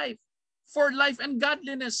for life and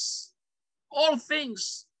godliness. All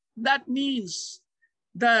things. That means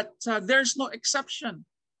that there's no exception.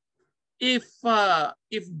 If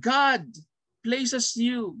God places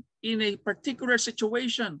you in a particular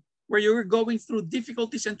situation where you're going through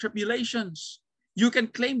difficulties and tribulations, you can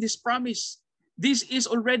claim this promise. This is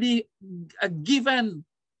already a given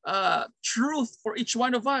truth for each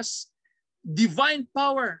one of us. Divine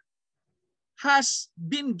power has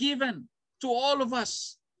been given to all of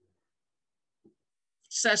us. It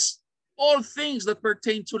says all things that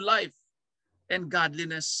pertain to life and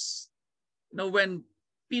godliness. When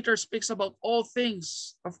Peter speaks about all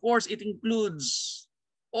things, of course, it includes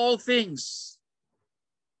all things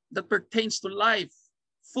that pertains to life,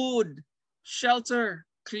 food, shelter,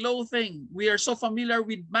 clothing. We are so familiar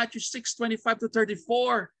with Matthew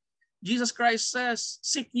 6:25-34. Jesus Christ says,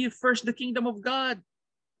 seek ye first the kingdom of God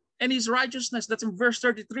and His righteousness. That's in verse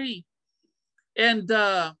 33. And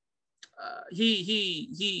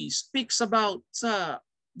he speaks about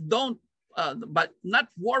but not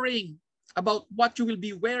worrying about what you will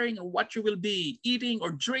be wearing or what you will be eating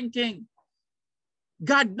or drinking.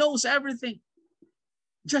 God knows everything.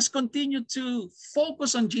 Just continue to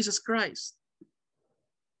focus on Jesus Christ.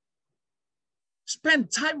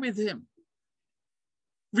 Spend time with Him.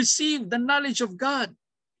 Receive the knowledge of God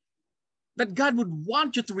that God would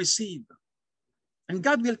want you to receive. And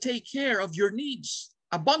God will take care of your needs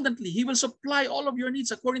abundantly. He will supply all of your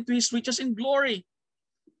needs according to His riches in glory.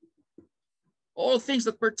 All things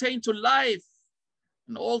that pertain to life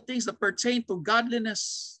and all things that pertain to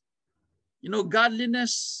godliness.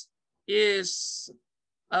 Godliness is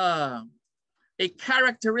a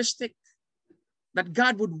characteristic that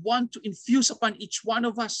God would want to infuse upon each one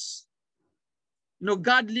of us.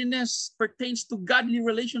 Godliness pertains to godly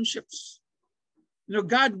relationships.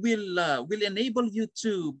 God will enable you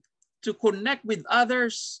to connect with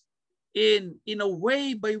others in a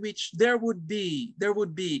way by which there would be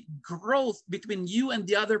growth between you and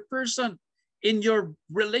the other person in your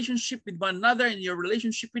relationship with one another, in your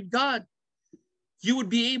relationship with God. You would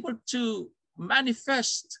be able to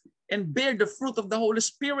manifest and bear the fruit of the Holy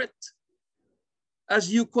Spirit.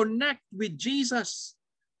 As you connect with Jesus,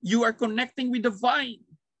 you are connecting with the vine.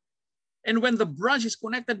 And when the branch is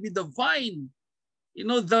connected with the vine,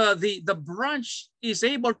 the branch is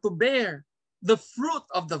able to bear the fruit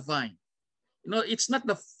of the vine. It's not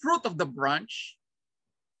the fruit of the branch,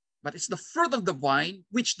 but it's the fruit of the vine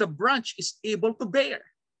which the branch is able to bear.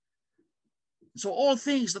 So all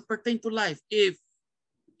things that pertain to life, if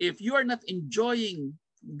you are not enjoying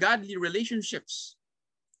godly relationships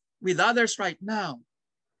with others right now,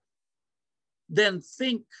 then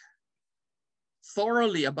think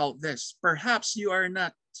thoroughly about this. Perhaps you are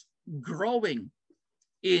not growing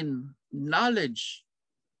in knowledge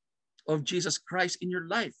of Jesus Christ in your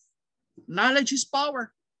life. Knowledge is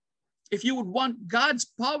power. If you would want God's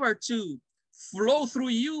power to flow through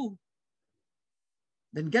you,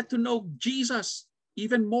 then get to know Jesus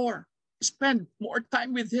even more. Spend more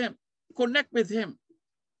time with Him. Connect with Him.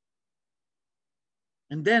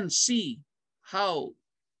 And then see how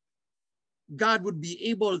God would be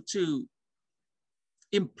able to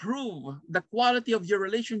improve the quality of your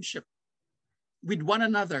relationship with one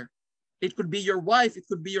another. It could be your wife, it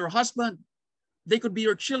could be your husband, they could be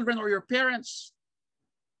your children or your parents.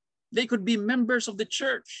 They could be members of the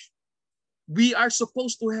church. We are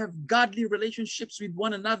supposed to have godly relationships with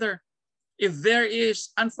one another. If there is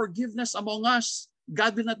unforgiveness among us,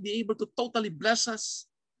 God will not be able to totally bless us.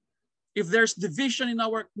 If there's division in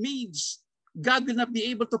our needs, God will not be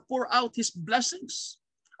able to pour out his blessings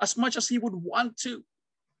as much as he would want to.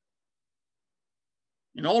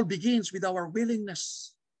 It all begins with our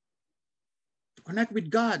willingness to connect with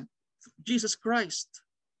God, Jesus Christ,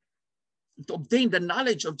 to obtain the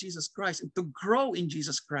knowledge of Jesus Christ, and to grow in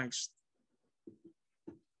Jesus Christ.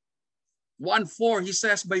 1:4, he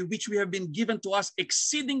says, by which we have been given to us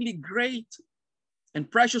exceedingly great and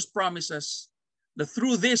precious promises, that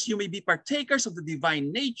through this you may be partakers of the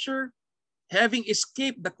divine nature, having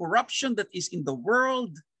escaped the corruption that is in the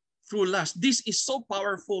world through lust. This is so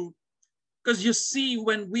powerful because you see,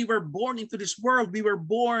 when we were born into this world, we were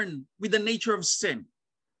born with the nature of sin.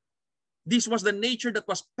 This was the nature that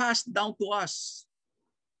was passed down to us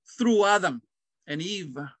through Adam and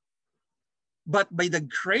Eve. But by the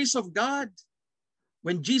grace of God,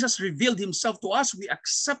 when Jesus revealed himself to us, we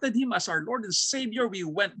accepted him as our Lord and Savior. We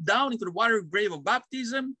went down into the water grave of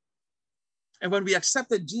baptism. And when we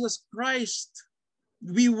accepted Jesus Christ,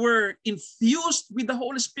 we were infused with the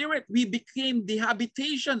Holy Spirit. We became the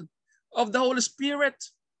habitation of the Holy Spirit.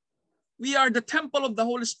 We are the temple of the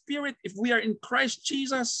Holy Spirit if we are in Christ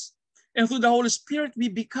Jesus. And through the Holy Spirit, we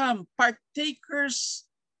become partakers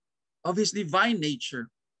of his divine nature.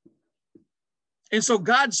 And so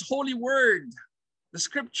God's holy word, the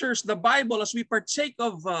scriptures, the Bible, as we partake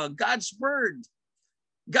of God's word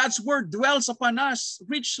dwells upon us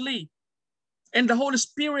richly. And the Holy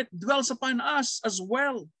Spirit dwells upon us as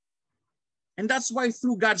well. And that's why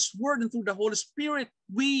through God's word and through the Holy Spirit,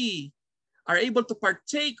 we are able to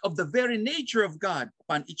partake of the very nature of God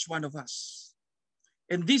upon each one of us.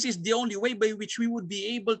 And this is the only way by which we would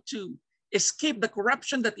be able to escape the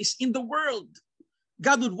corruption that is in the world.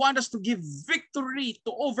 God would want us to give victory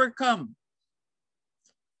to overcome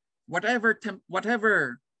whatever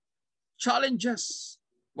challenges,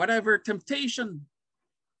 whatever temptation,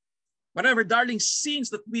 whatever darling sins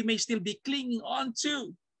that we may still be clinging on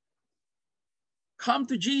to. Come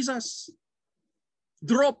to Jesus.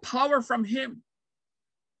 Draw power from him.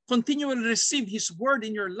 Continually receive his word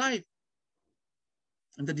in your life.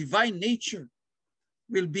 And the divine nature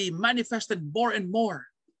will be manifested more and more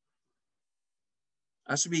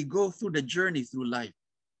as we go through the journey through life.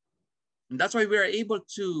 And that's why we are able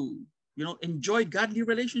to, enjoy godly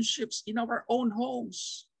relationships in our own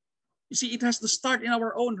homes. You see, it has to start in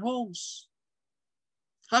our own homes.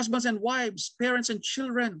 Husbands and wives, parents and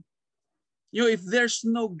children. If there's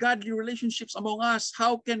no godly relationships among us,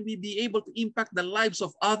 how can we be able to impact the lives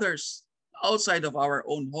of others outside of our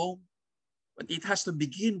own home? But it has to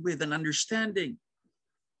begin with an understanding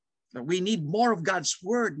that we need more of God's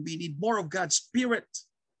word. We need more of God's spirit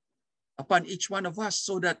upon each one of us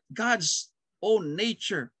so that God's own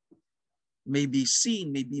nature may be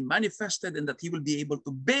seen, may be manifested, and that he will be able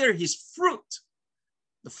to bear his fruit,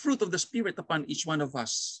 the fruit of the Spirit upon each one of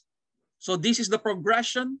us. So this is the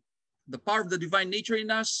progression, the power of the divine nature in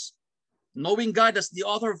us. Knowing God as the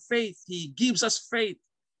author of faith, he gives us faith.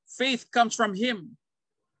 Faith comes from him.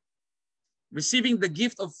 Receiving the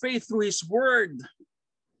gift of faith through his word.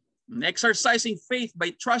 And exercising faith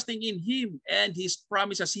by trusting in him and his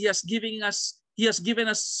promises. He has given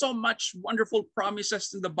us so much wonderful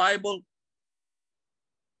promises in the Bible.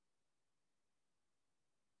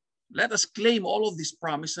 Let us claim all of these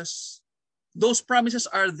promises. Those promises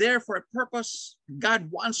are there for a purpose. God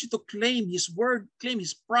wants you to claim his word, claim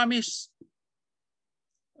his promise.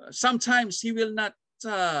 Sometimes he will not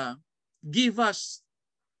give us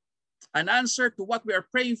an answer to what we are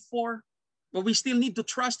praying for, but we still need to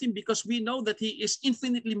trust him because we know that he is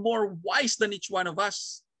infinitely more wise than each one of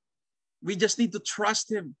us. We just need to trust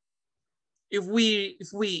him. If we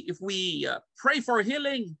pray for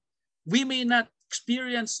healing, we may not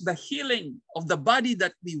experience the healing of the body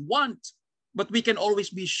that we want, but we can always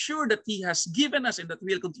be sure that he has given us and that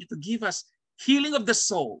he will continue to give us healing of the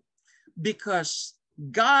soul, because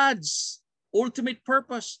God's ultimate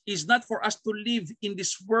purpose is not for us to live in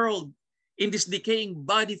this world, in this decaying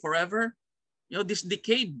body forever. This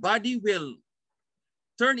decayed body will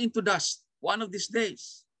turn into dust one of these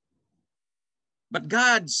days. But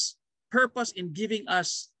God's purpose in giving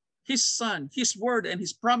us his Son, his word, and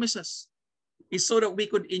his promises is so that we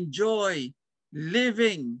could enjoy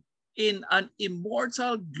living in an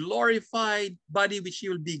immortal, glorified body, which he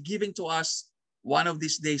will be giving to us one of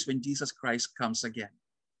these days when Jesus Christ comes again.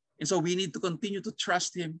 And so we need to continue to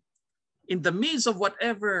trust him in the midst of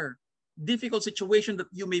whatever difficult situation that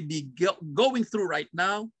you may be going through right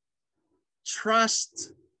now,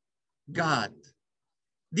 trust God.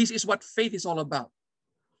 This is what faith is all about.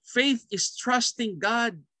 Faith is trusting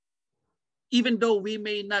God even though we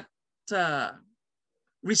may not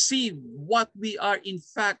receive what we are in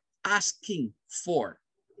fact asking for.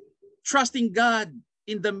 Trusting God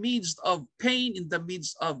in the midst of pain, in the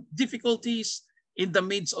midst of difficulties, in the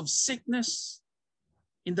midst of sickness,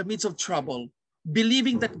 in the midst of trouble,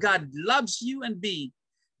 believing that God loves you and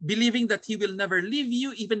believing that he will never leave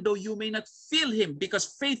you even though you may not feel him,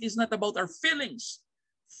 because faith is not about our feelings.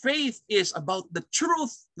 Faith is about the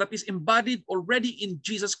truth that is embodied already in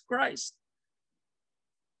Jesus Christ.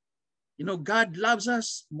 You know, God loves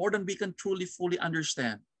us more than we can truly, fully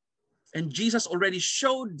understand. And Jesus already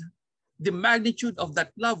showed the magnitude of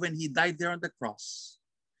that love when he died there on the cross.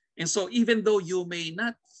 And so even though you may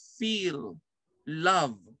not feel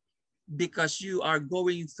love because you are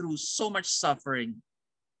going through so much suffering,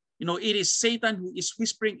 you know, it is Satan who is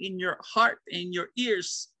whispering in your heart and in your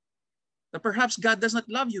ears that perhaps God does not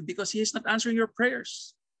love you because he is not answering your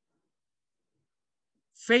prayers.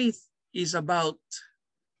 Faith is about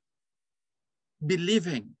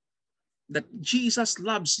believing that Jesus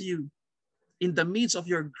loves you in the midst of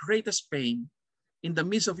your greatest pain, in the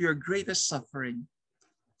midst of your greatest suffering.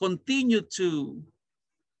 Continue to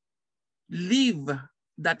live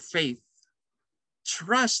that faith.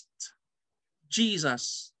 Trust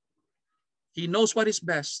Jesus. He knows what is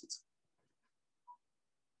best,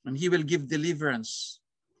 and he will give deliverance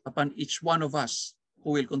upon each one of us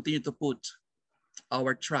who will continue to put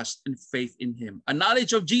our trust and faith in him. A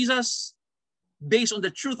knowledge of Jesus based on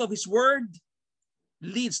the truth of his word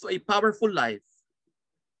leads to a powerful life.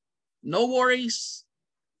 No worries,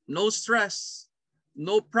 no stress,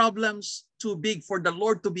 no problems too big for the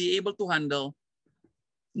Lord to be able to handle.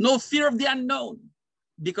 No fear of the unknown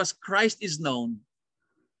because Christ is known.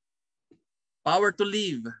 Power to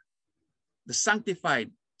live the sanctified,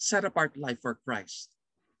 set-apart life for Christ.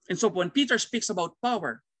 And so when Peter speaks about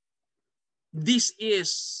power, this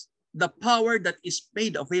is the power that is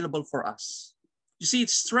made available for us. You see,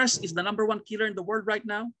 stress is the number one killer in the world right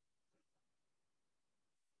now.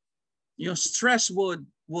 You know, stress would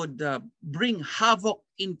bring havoc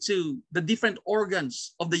into the different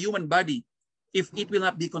organs of the human body if it will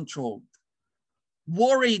not be controlled.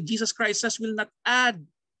 Worry, Jesus Christ says, will not add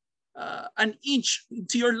an inch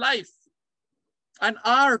to your life, an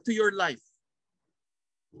hour to your life.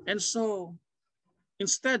 And so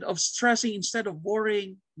instead of stressing, instead of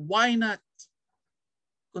worrying, why not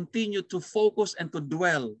continue to focus and to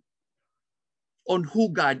dwell on who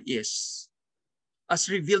God is as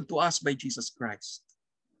revealed to us by Jesus Christ?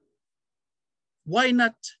 Why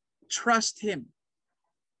not trust him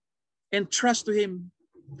and trust to him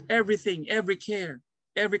everything, every care,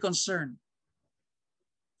 every concern?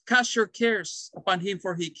 Cast your cares upon him,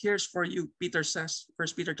 for he cares for you, Peter says, 1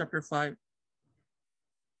 Peter chapter 5.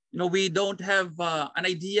 You know, we don't have an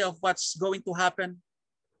idea of what's going to happen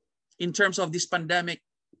in terms of this pandemic.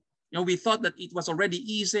 You know, we thought that it was already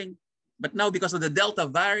easing, but now because of the Delta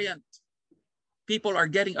variant, people are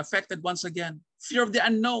getting affected once again. Fear of the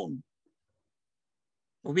unknown.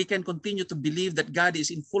 We can continue to believe that God is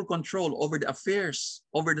in full control over the affairs,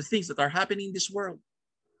 over the things that are happening in this world.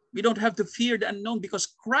 We don't have to fear the unknown because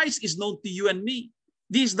Christ is known to you and me.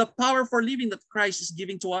 This is the power for living that Christ is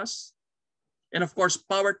giving to us. And of course,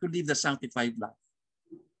 power to live the sanctified life.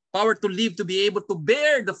 Power to live, to be able to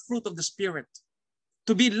bear the fruit of the Spirit.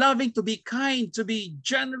 To be loving, to be kind, to be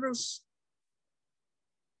generous.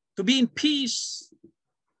 To be in peace.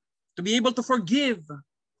 To be able to forgive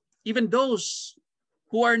even those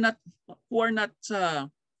who are not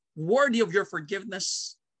worthy of your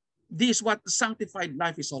forgiveness. This is what the sanctified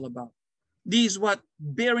life is all about. This is what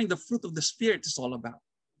bearing the fruit of the Spirit is all about.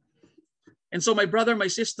 And so my brother, my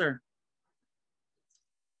sister,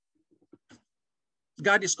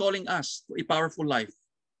 God is calling us to a powerful life.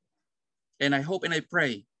 And I hope and I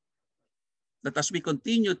pray that as we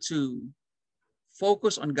continue to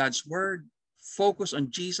focus on God's word, focus on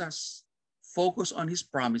Jesus, focus on his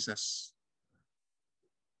promises,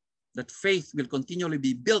 that faith will continually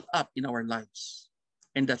be built up in our lives,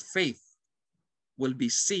 and that faith will be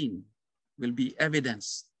seen, will be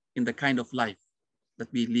evidenced in the kind of life that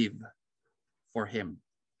we live for him.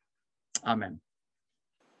 Amen.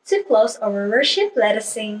 To close our worship, let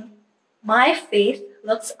us sing My Faith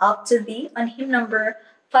Looks Up to Thee on hymn number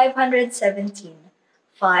 517,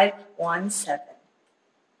 517.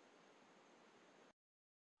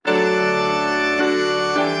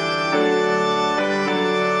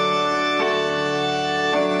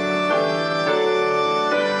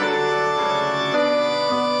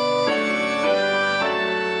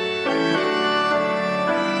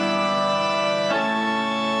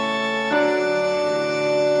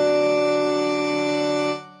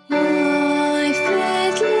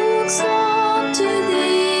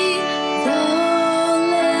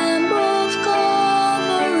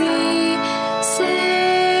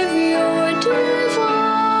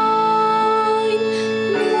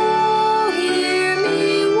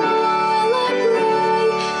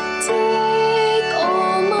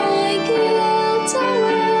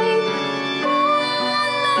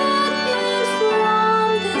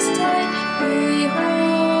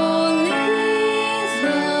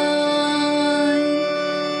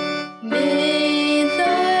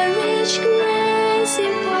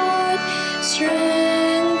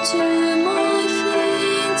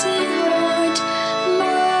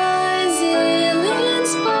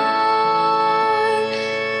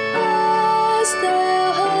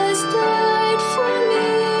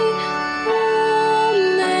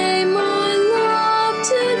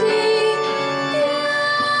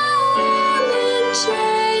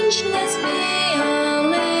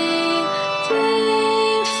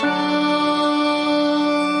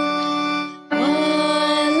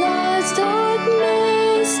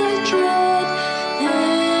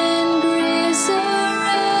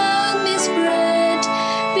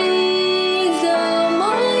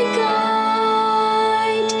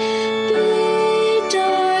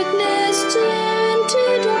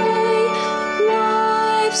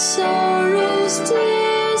 sorrows,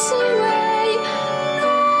 tears away.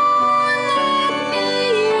 Lord, let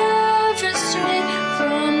me ever stray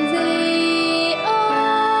from thee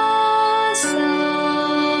aside.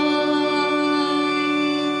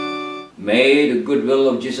 May the goodwill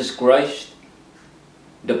of Jesus Christ,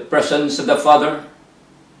 the presence of the Father,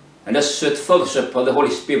 and the sweet fellowship of the Holy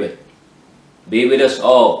Spirit be with us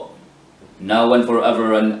all, now and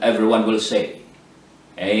forever, and everyone will say,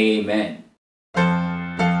 Amen.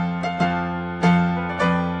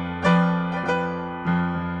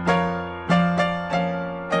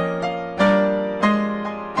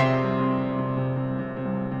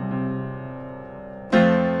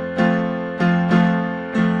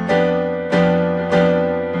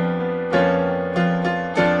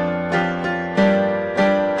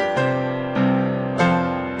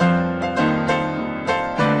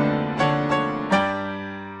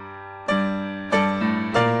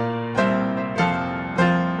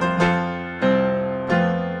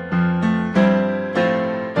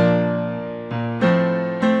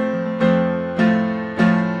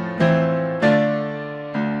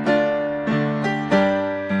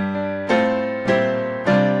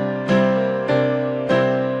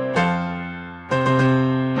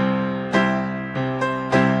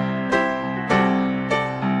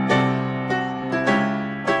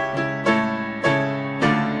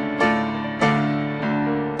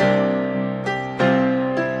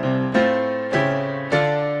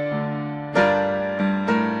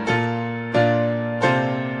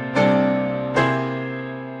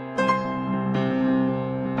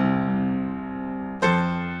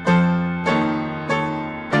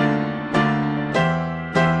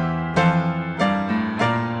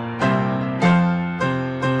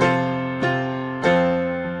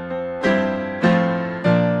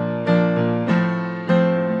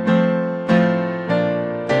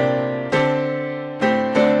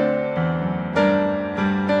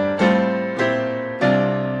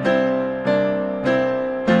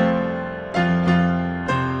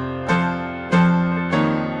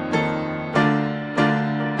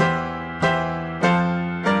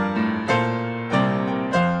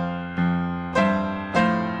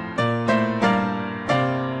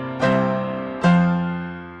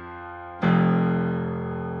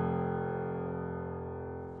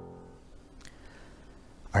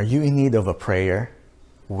 Are you in need of a prayer?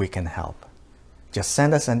 We can help. Just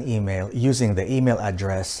send us an email using the email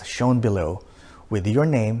address shown below with your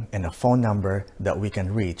name and a phone number that we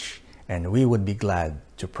can reach, and we would be glad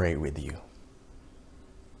to pray with you.